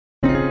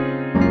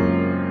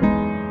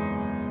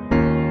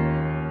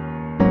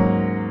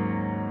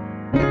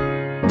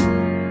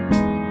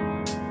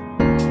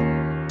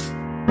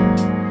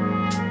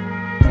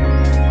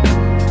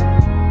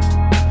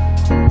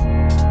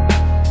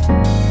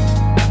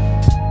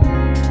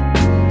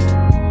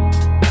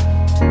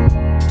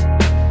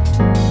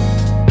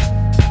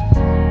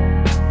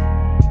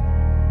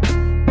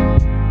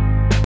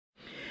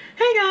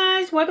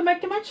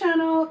my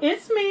channel.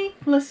 It's me,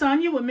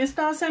 Lasagna with Miss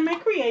Doll's Handmade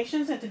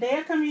Creations, and today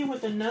I come here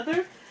with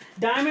another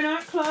Diamond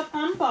Art Club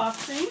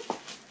unboxing.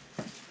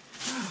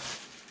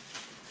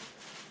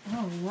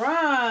 All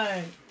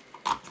right.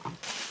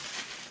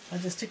 I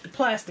just took the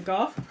plastic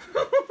off.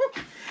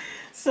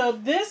 So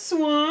this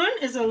one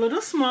is a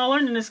little smaller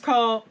and it's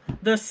called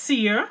the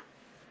Seer.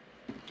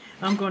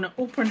 I'm going to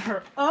open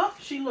her up.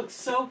 She looks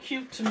so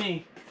cute to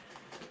me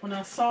when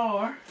I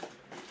saw her.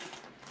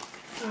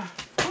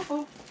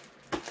 Uh-oh.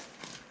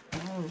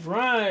 All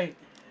right.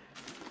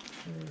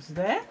 There's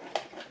that.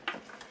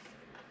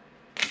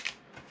 If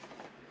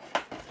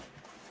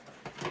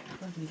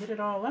I can get it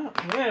all out.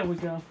 There we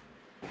go.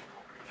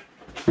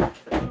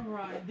 All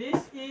right.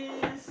 This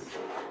is...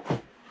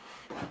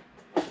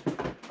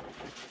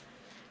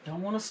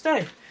 Don't want to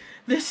stay.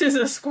 This is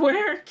a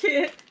square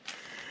kit.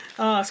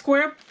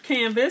 Square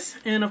canvas.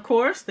 And of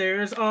course,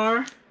 there's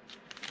our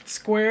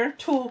square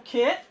tool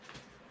kit.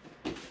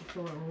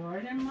 Throw it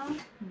right in my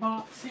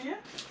box here.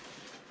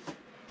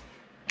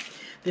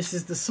 This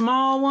is the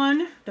small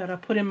one that I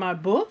put in my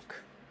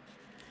book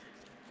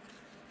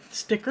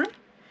sticker.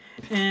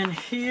 And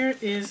here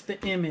is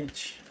the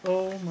image.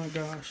 Oh my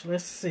gosh,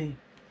 let's see.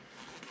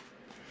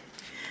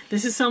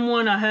 This is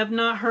someone I have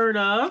not heard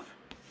of.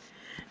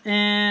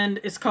 And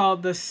it's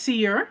called the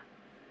Seer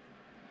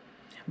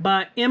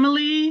by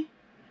Emily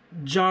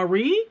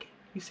Jarig.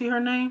 You see her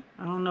name?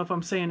 I don't know if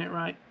I'm saying it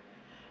right.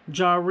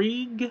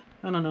 Jarig.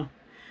 I don't know.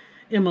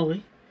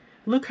 Emily.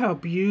 Look how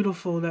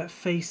beautiful that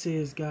face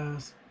is,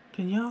 guys.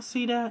 Can y'all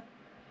see that?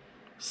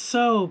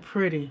 So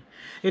pretty.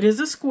 It is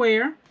a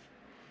square.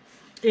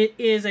 It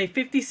is a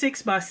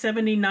 56 by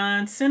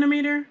 79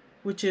 centimeter,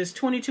 which is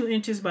 22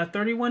 inches by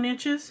 31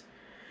 inches.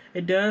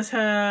 It does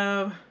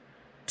have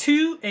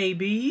 2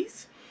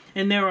 ABs,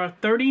 and there are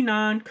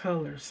 39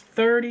 colors.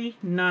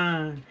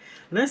 39.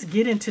 Let's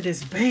get into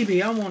this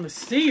baby. I want to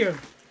see her.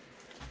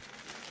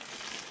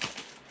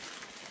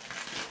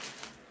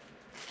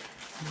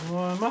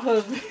 Boy, my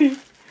husband,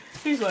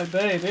 he's like,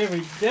 babe,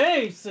 every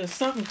day there's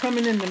something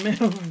coming in the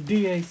mail from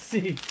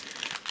DAC.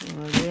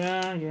 I'm like,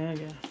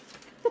 yeah.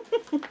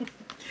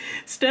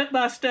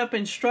 Step-by-step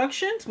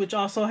instructions, which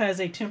also has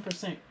a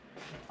 10%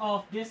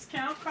 off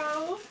discount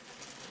code.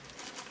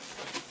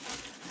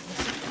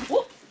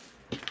 Whoop!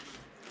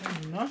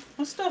 Knock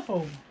my stuff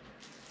over.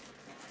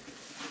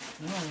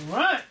 All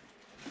right.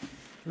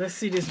 Let's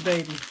see this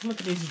baby. Look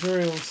at these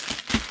drills.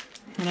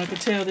 And I can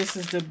tell this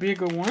is the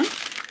bigger one.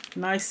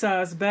 Nice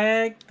size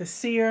bag, the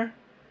Seer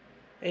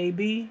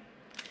AB.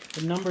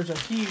 The numbers are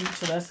huge,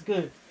 so that's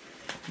good.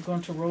 I'm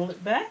going to roll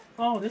it back.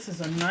 Oh, this is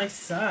a nice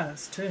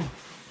size too.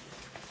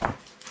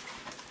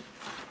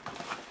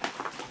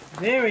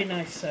 Very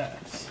nice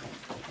size.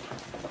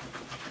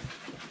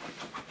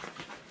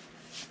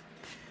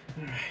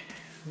 All right,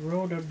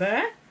 roll her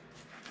back.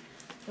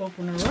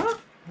 Open her up.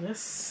 Let's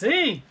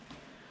see.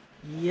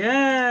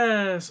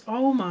 Yes.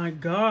 Oh my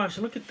gosh,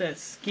 look at that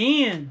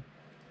skin.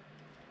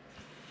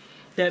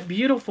 That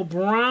beautiful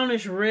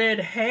brownish red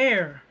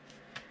hair.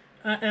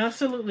 I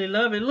absolutely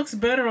love it. It looks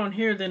better on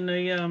here than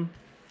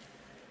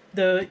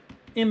the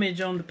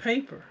image on the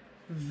paper.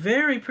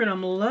 Very pretty.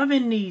 I'm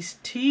loving these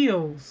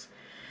teals.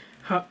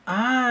 Her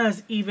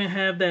eyes even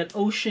have that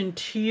ocean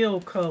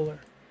teal color.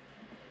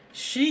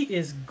 She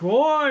is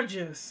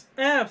gorgeous.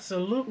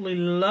 Absolutely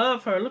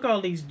love her. Look at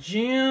all these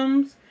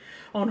gems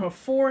on her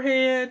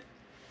forehead.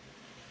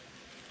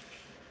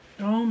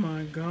 Oh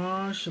my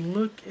gosh,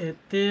 look at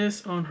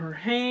this on her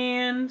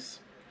hands.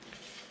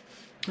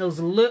 Those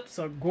lips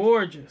are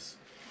gorgeous.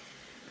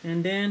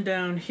 And then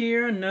down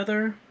here,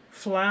 another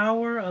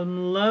flower.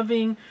 I'm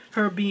loving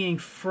her being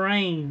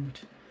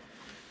framed.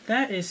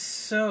 That is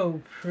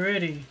so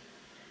pretty.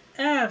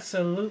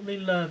 Absolutely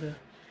love it.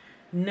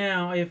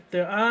 Now, if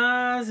their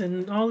eyes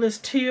and all this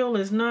teal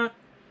is not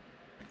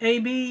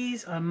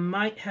ABs, I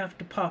might have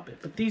to pop it.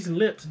 But these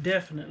lips,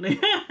 definitely.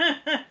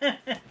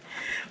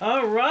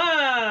 All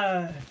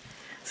right.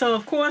 So,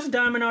 of course,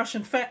 Diamond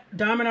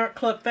Art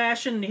Club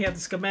fashion. They have the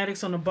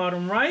schematics on the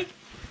bottom right,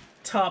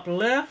 top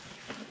left.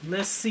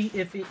 Let's see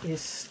if it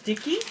is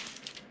sticky.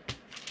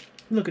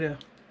 Look at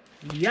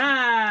that.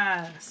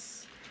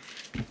 Yes.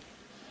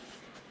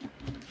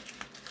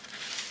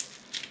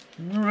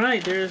 All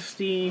right. There's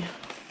the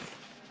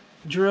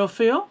drill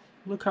fill.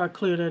 Look how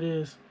clear that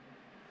is.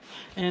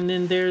 And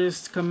then there's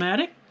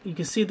schematic. You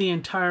can see the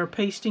entire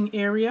pasting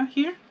area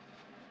here.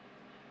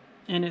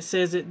 And it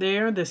says it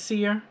there, the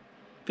Seer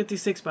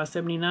 56 by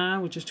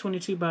 79, which is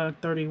 22 by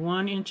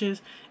 31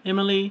 inches.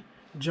 Emily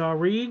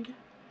Jarig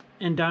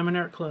and Diamond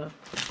Art Club.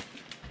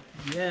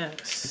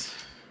 Yes.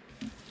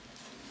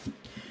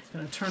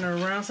 Gonna turn her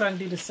around so I can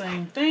do the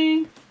same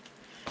thing.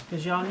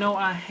 Because y'all know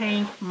I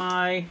hang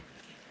my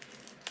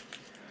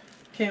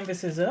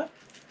canvases up.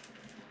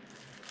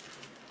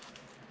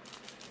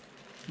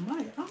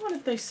 I wonder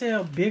if they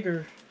sell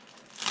bigger.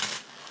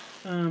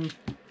 Oh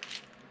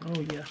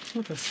yeah,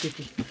 look how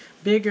sticky.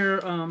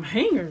 Bigger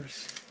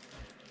hangers,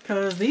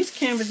 because these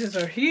canvases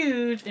are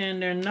huge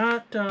and they're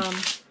not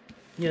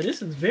yeah,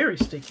 this is very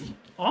sticky.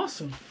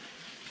 Awesome.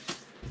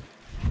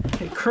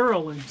 they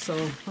curling, so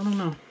I don't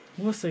know.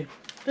 We'll see.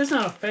 It's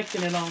not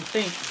affecting it, I don't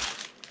think.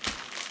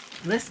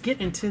 Let's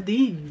get into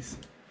these.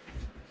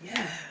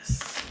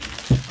 Yes.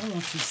 I want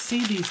you to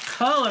see these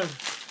colors.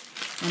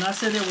 And I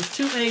said there was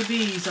 2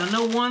 ABs. I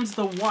know one's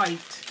the white.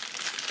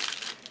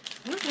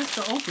 Where is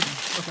the opening?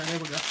 Okay, there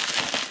we go.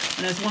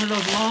 And it's one of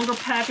those longer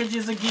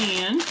packages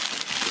again.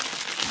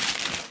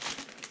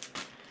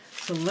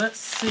 So let's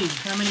see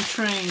how many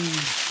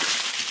trains.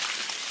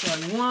 Got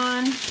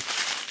 1,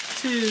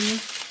 2,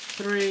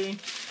 3,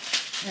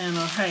 and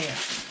a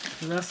half.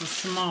 So that's a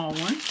small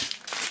one.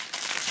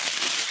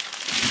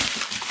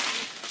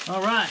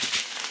 All right.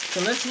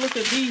 So let's look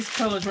at these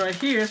colors right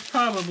here. It's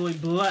probably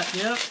black.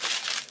 Yep.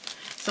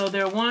 So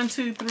there are 1,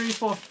 2, 3,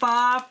 4,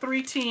 5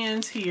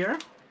 310s here.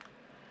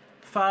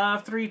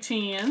 5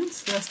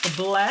 310s. That's the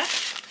black.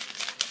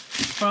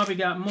 Probably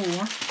got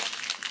more.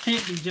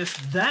 Can't be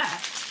just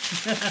that.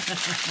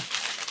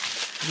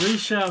 We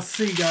shall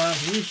see,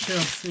 guys. We shall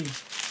see.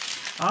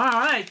 All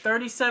right.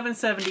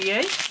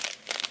 3778.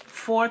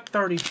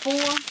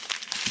 434.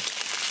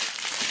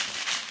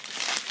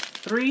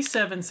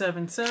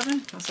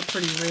 3777. That's a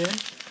pretty red.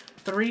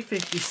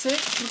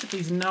 356. Look at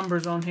these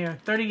numbers on here.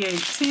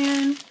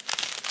 3810.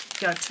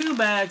 Got 2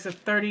 bags of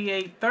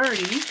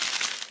 3830.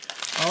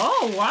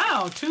 Oh,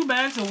 wow. 2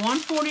 bags of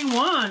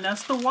 141.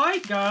 That's the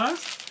white,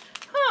 guys.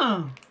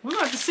 Huh. We're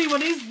going to have to see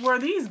where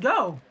these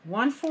go.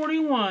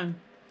 141.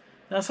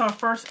 That's our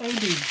first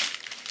AB.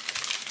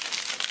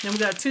 Then we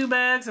got 2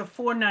 bags of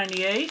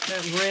 498.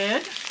 That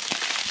red.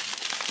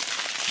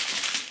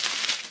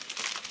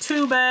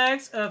 2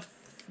 bags of...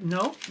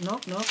 Nope.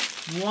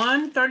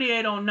 1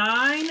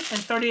 3809 and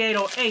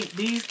 3808.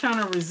 These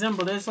kind of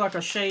resemble. There's like a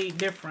shade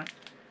different.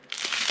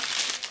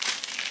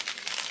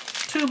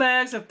 2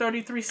 bags of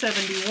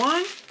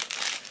 3371.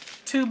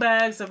 2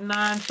 bags of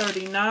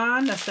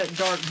 939. That's that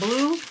dark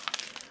blue.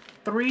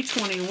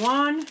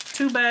 321.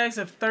 2 bags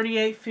of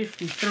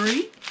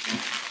 3853.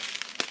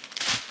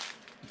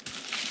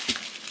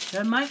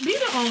 That might be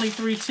the only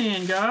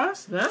 310,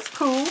 guys. That's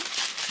cool.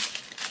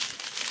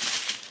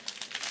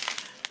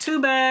 2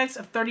 bags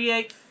of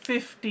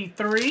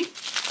 3853.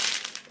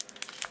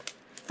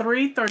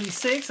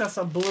 336. That's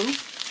a blue.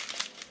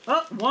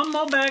 Oh, 1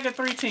 more bag of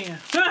 310.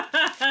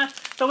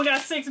 So we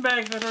got 6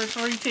 bags of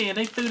 310.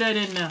 They threw that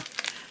in there.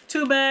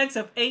 2 bags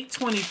of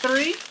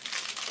 823.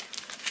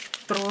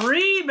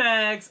 3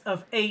 bags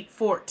of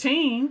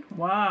 814.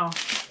 Wow.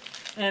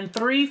 And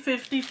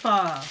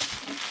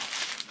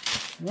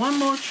 355. 1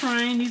 more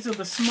train. These are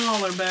the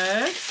smaller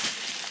bags.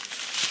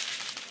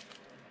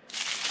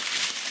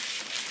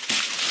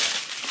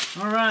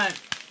 All right.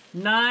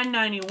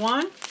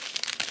 991.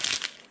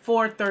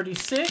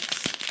 436.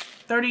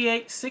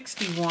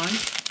 3861.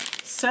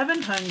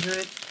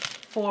 700.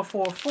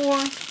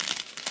 444.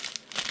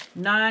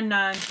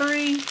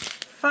 993.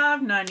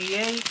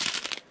 598.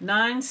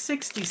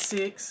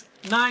 966.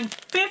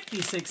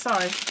 956.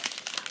 Sorry.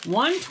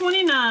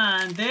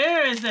 129.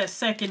 There is that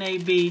second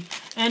AB.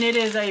 And it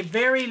is a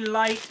very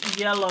light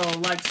yellow,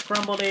 like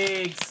scrambled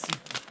eggs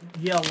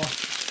yellow.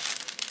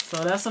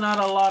 So that's not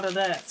a lot of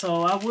that.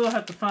 So I will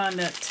have to find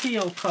that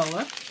teal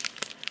color.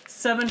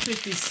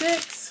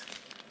 756,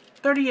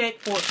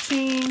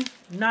 3814,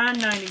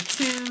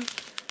 992,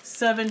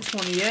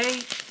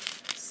 728,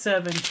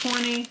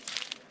 720.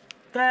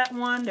 That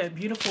one, that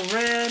beautiful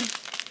red.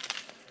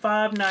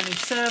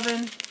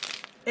 597,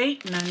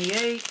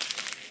 898,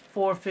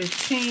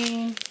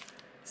 415,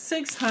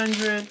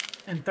 600.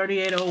 And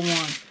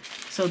 3801.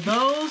 So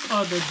those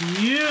are the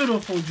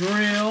beautiful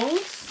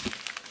drills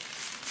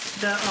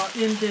that are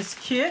in this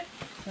kit.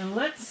 And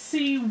let's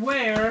see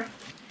where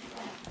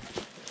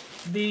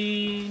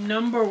the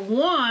number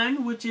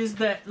 1, which is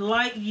that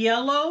light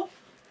yellow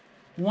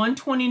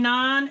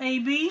 129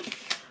 AB,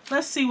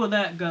 let's see where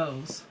that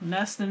goes. And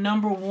that's the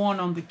number 1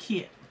 on the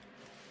kit.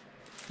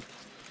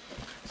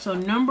 So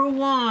number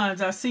 1s,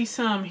 I see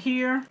some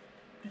here.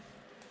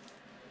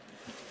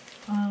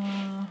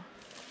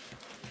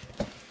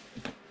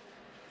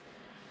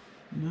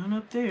 None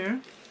up there.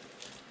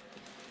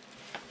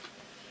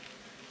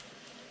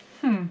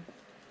 A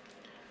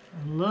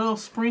little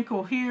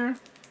sprinkle here.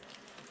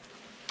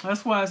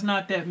 That's why it's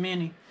not that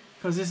many,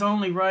 because it's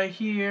only right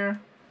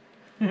here.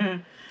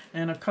 And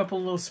a couple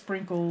little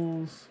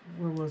sprinkles.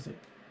 Where was it?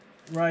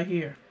 Right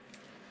here.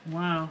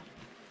 Wow.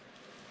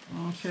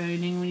 Okay,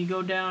 then when you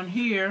go down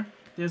here,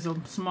 there's a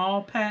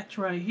small patch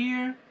right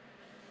here.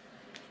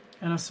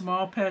 And a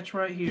small patch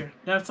right here.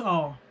 That's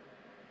all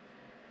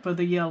for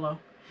the yellow.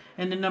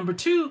 And the number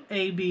 2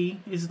 AB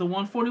is the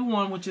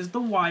 141, which is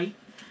the white.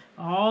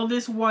 All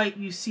this white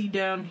you see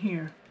down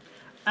here,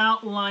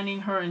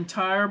 outlining her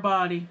entire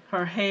body,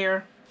 her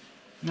hair,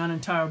 not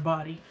entire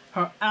body,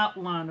 her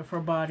outline of her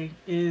body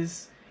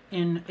is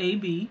in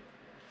AB.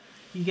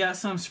 You got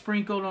some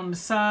sprinkled on the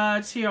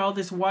sides here. All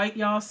this white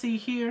y'all see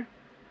here.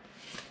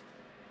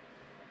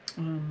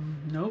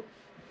 Nope.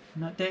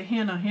 Not that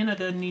henna. Henna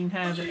doesn't even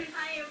have it.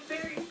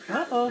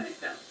 Uh-oh.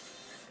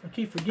 I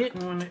keep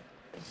forgetting when I'm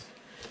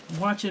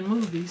watching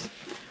movies.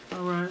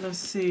 Alright, let's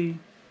see.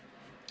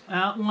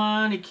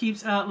 Outline, it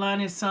keeps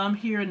outlining some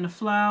here in the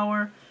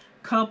flower.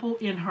 Couple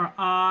in her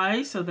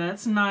eyes, so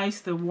that's nice.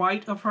 The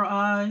white of her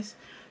eyes.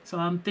 So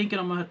I'm thinking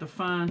I'm gonna have to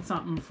find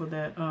something for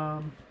that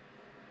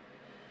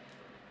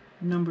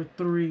number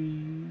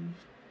 3.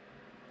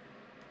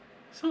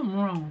 Something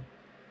wrong.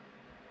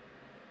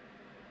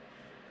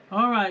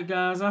 Alright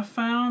guys, I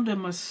found a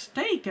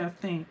mistake, I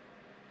think.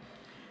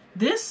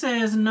 This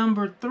says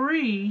number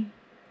 3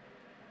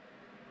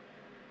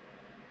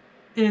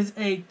 is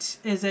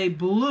a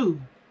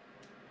blue.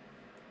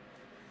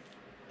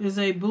 Is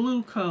a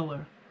blue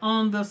color.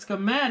 On the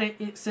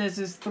schematic, it says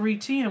it's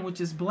 310,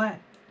 which is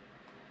black.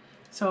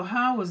 So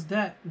how is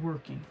that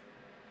working?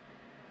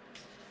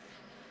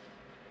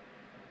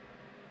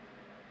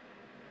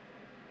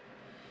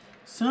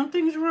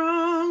 Something's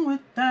wrong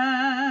with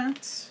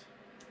that.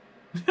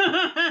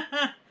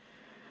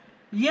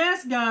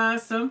 Yes,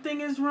 guys,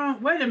 something is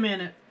wrong. Wait a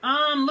minute.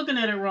 I'm looking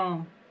at it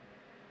wrong.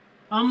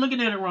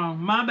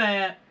 My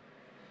bad.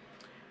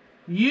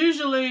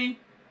 Usually,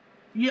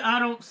 I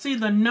don't see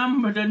the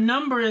number. The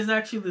number is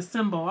actually the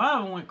symbol.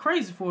 I went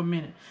crazy for a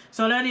minute.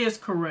 So that is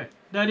correct.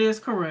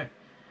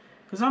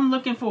 Because I'm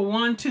looking for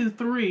 1, 2,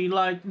 3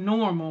 like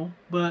normal.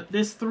 But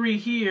this 3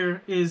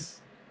 here is...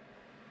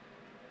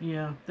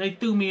 Yeah, they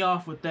threw me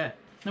off with that.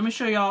 Let me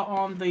show y'all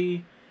on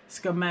the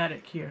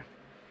schematic here.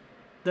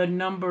 The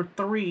number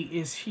 3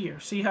 is here.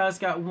 See how it's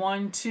got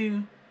 1,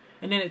 2,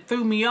 and then it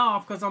threw me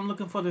off because I'm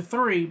looking for the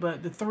 3,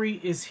 but the 3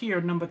 is here,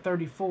 number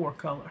 34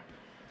 color.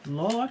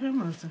 Lord have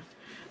mercy.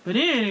 But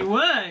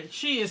anyway,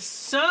 she is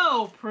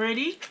so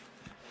pretty.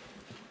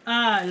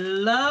 I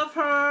love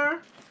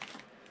her.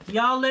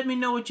 Y'all let me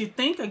know what you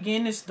think.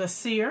 Again, it's the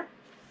Seer.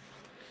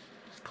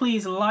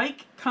 Please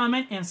like,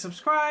 comment, and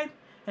subscribe.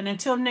 And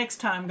until next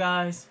time,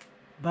 guys,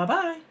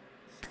 bye-bye.